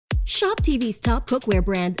Shop TV's top cookware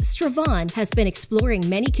brand, Strävan, has been exploring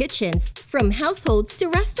many kitchens, from households to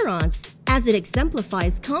restaurants, as it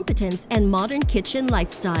exemplifies competence and modern kitchen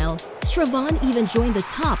lifestyle. Strävan even joined the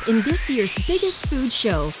top in this year's biggest food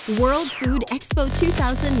show, World Food Expo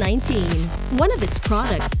 2019. One of its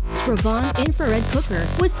products, Strävan Infrared Cooker,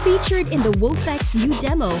 was featured in the WOFEX U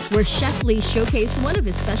demo, where Chef Lee showcased one of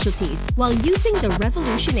his specialties while using the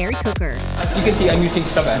revolutionary cooker. As you can see, I'm using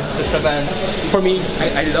Strävan. The Strävan, for me,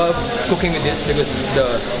 I love cooking with this because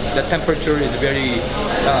the temperature is very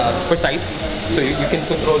precise. So you can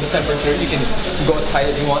control the temperature. You can go as high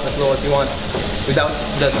as you want, as low as you want, without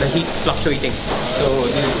the heat fluctuating. So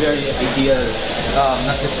this is very ideal,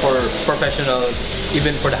 not just for professionals,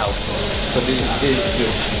 even for the house. So this is good.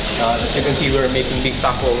 As you can see, we're making big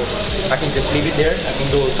taco. I can just leave it there. I can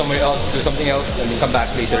go somewhere else, do something else, and then come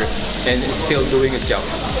back later, and it's still doing its job.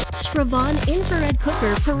 Strävan Infrared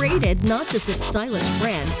Cooker paraded not just its stylish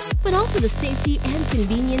brand, but also the safety and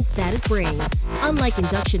convenience that it brings. Unlike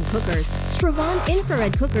induction cookers, Strävan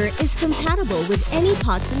Infrared Cooker is compatible with any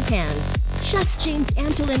pots and pans. Chef James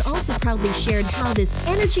Antolin also proudly shared how this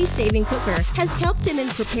energy-saving cooker has helped him in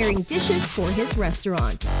preparing dishes for his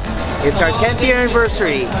restaurant. It's our 10th year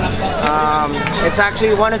anniversary. It's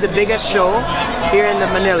actually one of the biggest show here in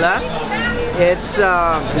Manila. It's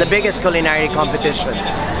the biggest culinary competition.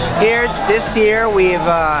 Here this year we've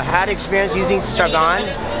had experience using Strävan.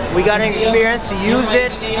 We got an experience to use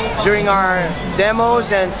it during our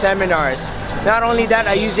demos and seminars. Not only that,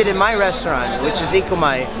 I use it in my restaurant, which is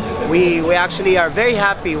Ikumai. We actually are very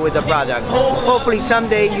happy with the product. Hopefully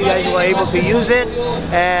someday you guys will be able to use it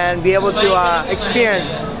and be able to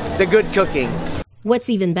experience the good cooking. What's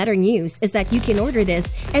even better news is that you can order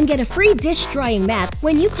this and get a free dish drying mat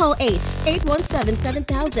when you call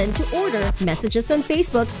 8-817-7000 to order. Message us on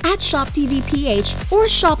Facebook at ShopTVPH or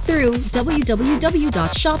shop through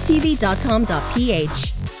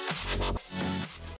www.shoptv.com.ph.